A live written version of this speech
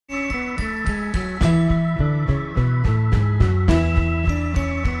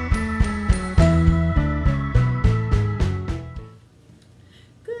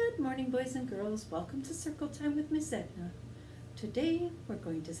girls, welcome to Circle Time with Miss Edna. Today we're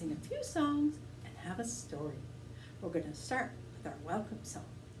going to sing a few songs and have a story. We're going to start with our welcome song.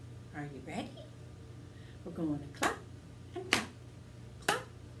 Are you ready? We're going to clap and clap, clap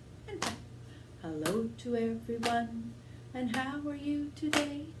and clap. Hello to everyone, and how are you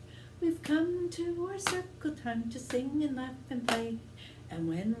today? We've come to our circle time to sing and laugh and play. And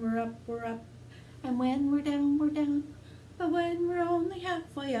when we're up, and when we're down. But when we're only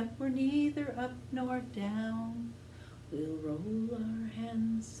halfway up, we're neither up nor down. We'll roll our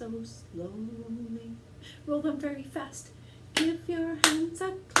hands so slowly, roll them very fast. Give your hands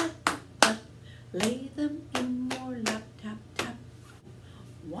a clap, clap, lay them in your lap, tap, tap.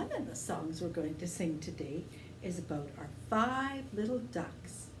 One of the songs we're going to sing today is about our 5 little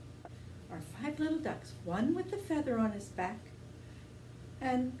ducks. Our 5 little ducks, one with a feather on his back.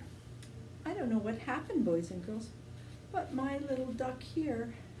 And I don't know what happened, boys and girls, but my little duck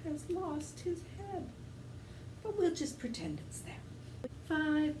here has lost his head. But we'll just pretend it's there.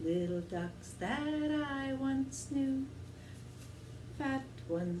 5 little ducks that I once knew. Fat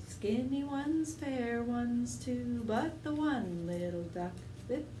ones, skinny ones, fair ones too. But the one little duck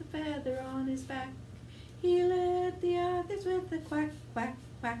with the feather on his back, he led the others with a quack, quack,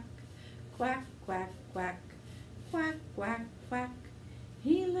 quack. Quack, quack, quack, quack, quack, quack.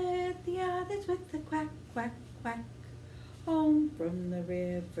 He led the others with a quack, quack, quack. Home from the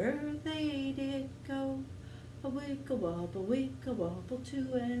river they did go, a wiggle wobble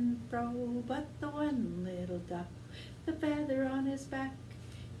to and fro. But the one little duck, the feather on his back,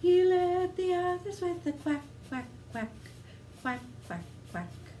 he led the others with a quack, quack, quack, quack, quack,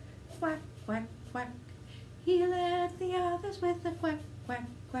 quack, quack, quack, quack. He led the others with a quack, quack,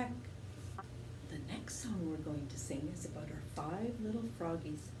 quack. The next song we're going to sing is about our 5 little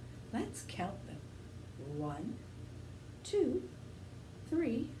froggies. Let's count them. 1, 2,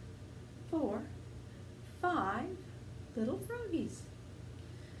 3, 4, 5 little froggies.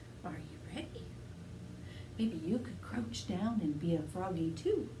 Are you ready? Maybe you could crouch down and be a froggy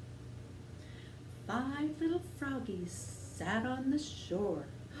too. 5 little froggies sat on the shore.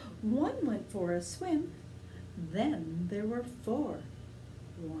 One went for a swim. Then there were 4.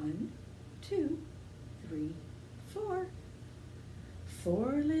 1, 2, 3, 4.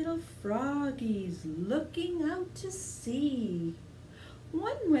 4 little froggies looking out to sea.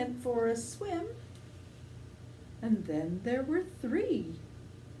 One went for a swim, and then there were 3.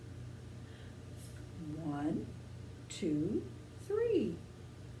 1, 2, 3.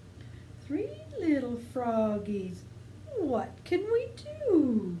 3 little froggies. What can we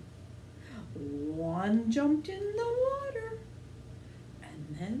do? One jumped in the water,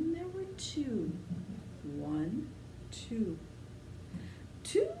 and then there were 2. 1, 2.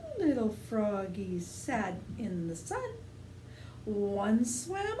 2 little froggies sat in the sun. One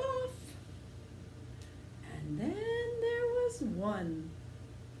swam off, and then there was 1.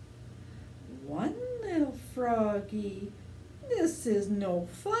 1 little froggy. This is no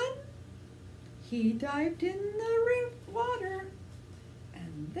fun. He dived in the water,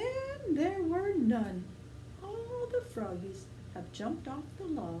 and then there were none. All the froggies have jumped off the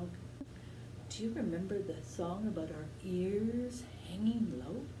log. Do you remember the song about our ears hanging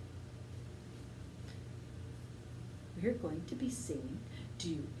low? We're going to be singing, Do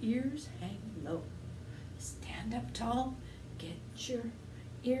Your Ears Hang Low? Stand up tall, get your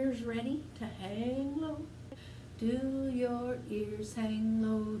ears ready to hang low. Do your ears hang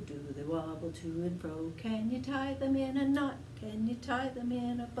low? Do they wobble to and fro? Can you tie them in a knot? Can you tie them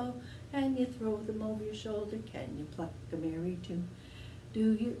in a bow? Can you throw them over your shoulder? Can you pluck a merry tune?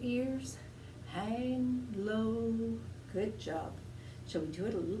 Do your ears hang low? Good job. Shall we do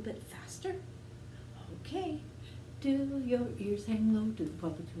it a little bit faster? Okay. Do your ears hang low? Do they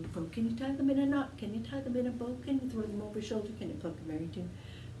wobble to and fro? Can you tie them in a knot? Can you tie them in a bow? Can you throw them over your shoulder? Can you pluck a merry tune?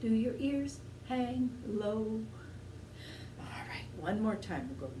 Do your ears hang low? All right, one more time.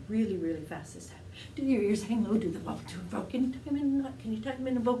 We'll go really, really fast this time. Do your ears hang low? Do they wobble to and fro? Can you tie them in a knot? Can you tie them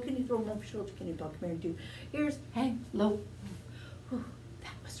in a bow? Can you throw them over your shoulder? Can you pluck a merry tune? Ears hang low. Whew,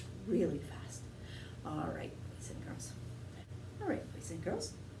 that was really fast. All right, boys and girls. All right, boys and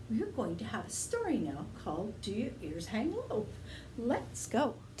girls. We're going to have a story now called Do Your Ears Hang Low? Let's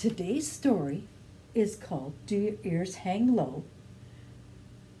go. Today's story is called Do Your Ears Hang Low?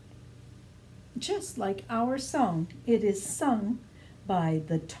 Just like our song, it is sung by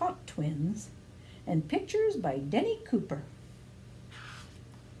the Topp Twins and pictures by Denny Cooper.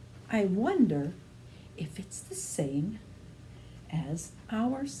 I wonder if it's the same as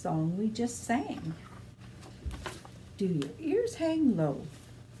our song we just sang. Do your ears hang low?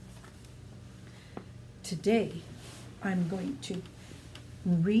 Today, I'm going to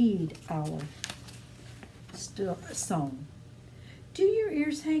read our song. Do your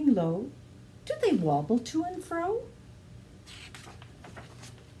ears hang low? Do they wobble to and fro?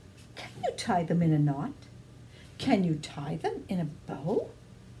 Can you tie them in a knot? Can you tie them in a bow?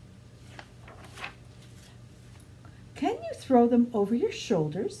 Can you throw them over your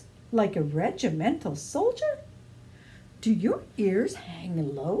shoulders like a regimental soldier? Do your ears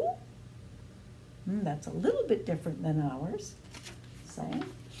hang low? That's a little bit different than ours. Say,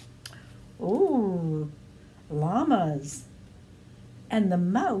 oh, llamas. And the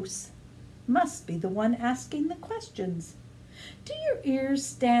mouse must be the one asking the questions. Do your ears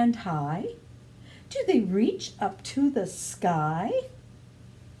stand high? Do they reach up to the sky?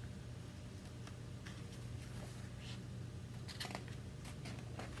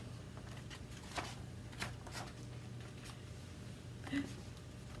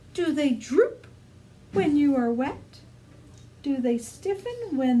 Do they droop when you are wet? Do they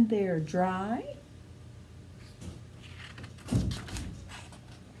stiffen when they're dry?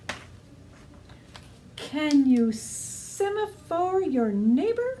 Can you semaphore your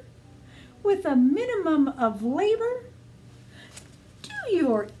neighbor with a minimum of labor? Do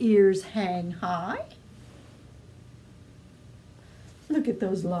your ears hang high? Look at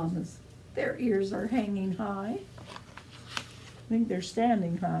those llamas. Their ears are hanging high. I think they're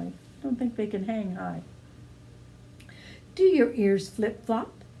standing high. I don't think they can hang high. Do your ears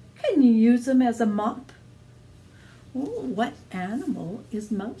flip-flop? Can you use them as a mop? Oh, what animal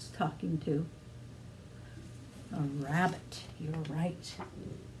is Mouse talking to? A rabbit, you're right.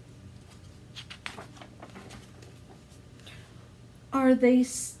 Are they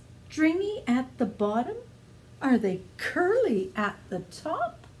stringy at the bottom? Are they curly at the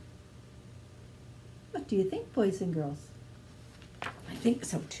top? What do you think, boys and girls? I think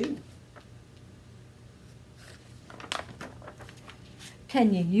so too.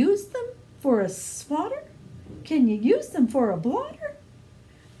 Can you use them for a swatter? Can you use them for a blotter?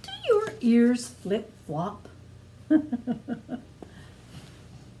 Do your ears flip-flop?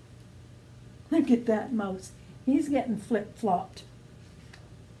 Look at that mouse. He's getting flip-flopped.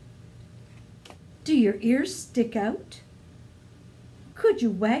 Do your ears stick out? Could you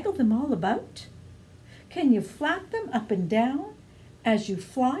waggle them all about? Can you flap them up and down as you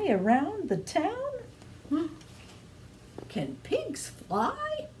fly around the town? Can pigs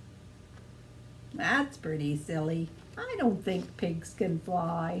fly? That's pretty silly. I don't think pigs can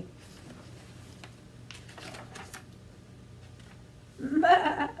fly.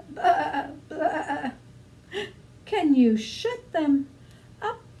 Bah, bah, bah. Can you shut them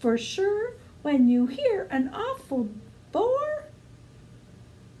up for sure when you hear an awful bore?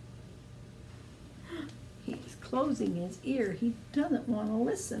 He's closing his ear. He doesn't want to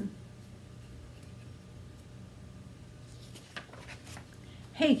listen.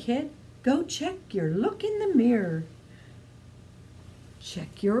 Hey kid, go check your look in the mirror.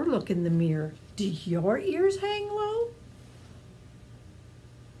 Check your look in the mirror. Do your ears hang low?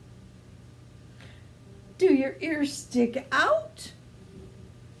 Do your ears stick out?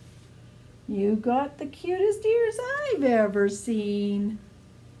 You got the cutest ears I've ever seen.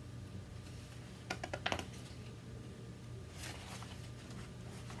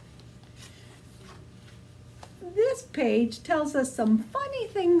 This page tells us some funny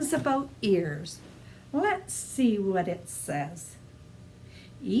things about ears. Let's see what it says.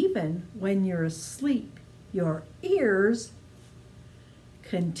 Even when you're asleep, your ears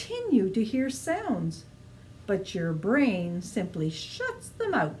continue to hear sounds, but your brain simply shuts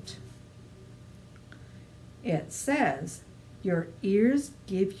them out. It says your ears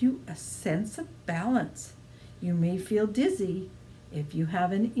give you a sense of balance. You may feel dizzy if you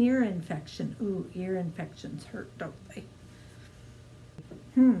have an ear infection. Ooh, ear infections hurt, don't they?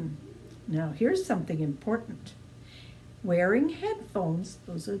 Now here's something important. Wearing headphones,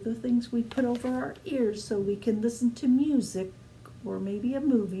 those are the things we put over our ears so we can listen to music or maybe a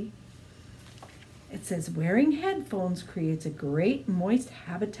movie. It says wearing headphones creates a great moist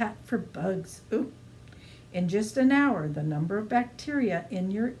habitat for bugs. Ooh. In just an hour, the number of bacteria in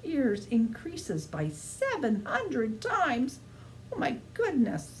your ears increases by 700 times. Oh my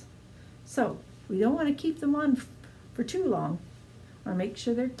goodness. So we don't want to keep them on for too long, or make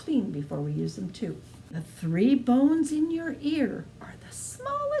sure they're clean before we use them too. The 3 bones in your ear are the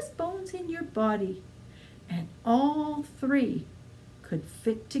smallest bones in your body, and all 3 could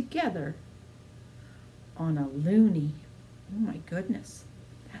fit together on a loonie. Oh my goodness.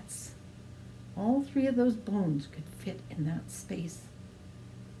 That's all 3 of those bones could fit in that space.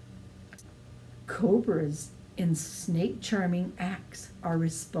 Cobras in snake charming acts are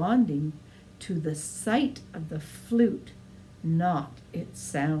responding to the sight of the flute, not its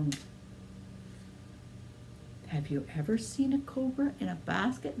sound. Have you ever seen a cobra in a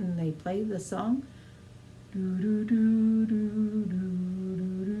basket and they play the song? Do do do do do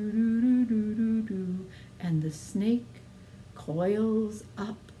do do do do do, and the snake coils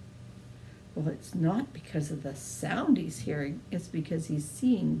up. Well, it's not because of the sound he's hearing, it's because he's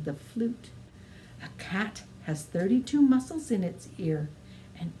seeing the flute. A cat has 32 muscles in its ear,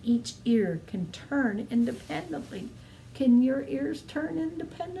 and each ear can turn independently. Can your ears turn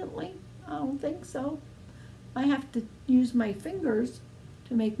independently? I don't think so. I have to use my fingers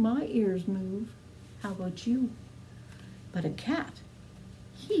to make my ears move. How about you? But a cat,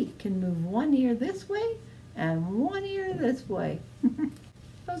 he can move one ear this way and one ear this way.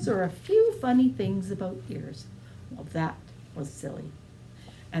 Those are a few funny things about ears. Well, that was silly.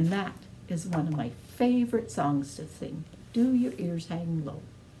 And that is one of my favorite songs to sing. Do your ears hang low?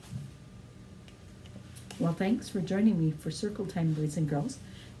 Well, thanks for joining me for Circle Time, boys and girls.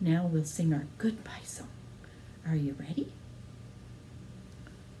 Now we'll sing our goodbye song. Are you ready?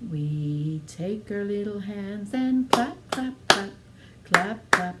 We take our little hands and clap, clap, clap,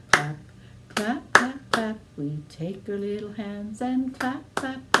 clap, clap, clap, clap, clap, clap. We take our little hands and clap,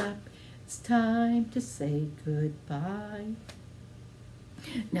 clap, clap. It's time to say goodbye.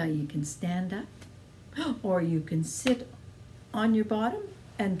 Now you can stand up, or you can sit on your bottom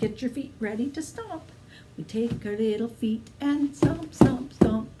and get your feet ready to stomp. We take our little feet and stomp, stomp,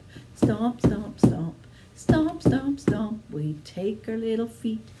 stomp, stomp, stomp, stomp, stomp, stomp, stomp. We take our little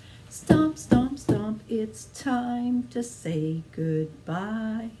feet, stomp, stomp, stomp. It's time to say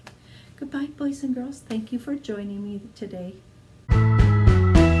goodbye. Goodbye, boys and girls. Thank you for joining me today.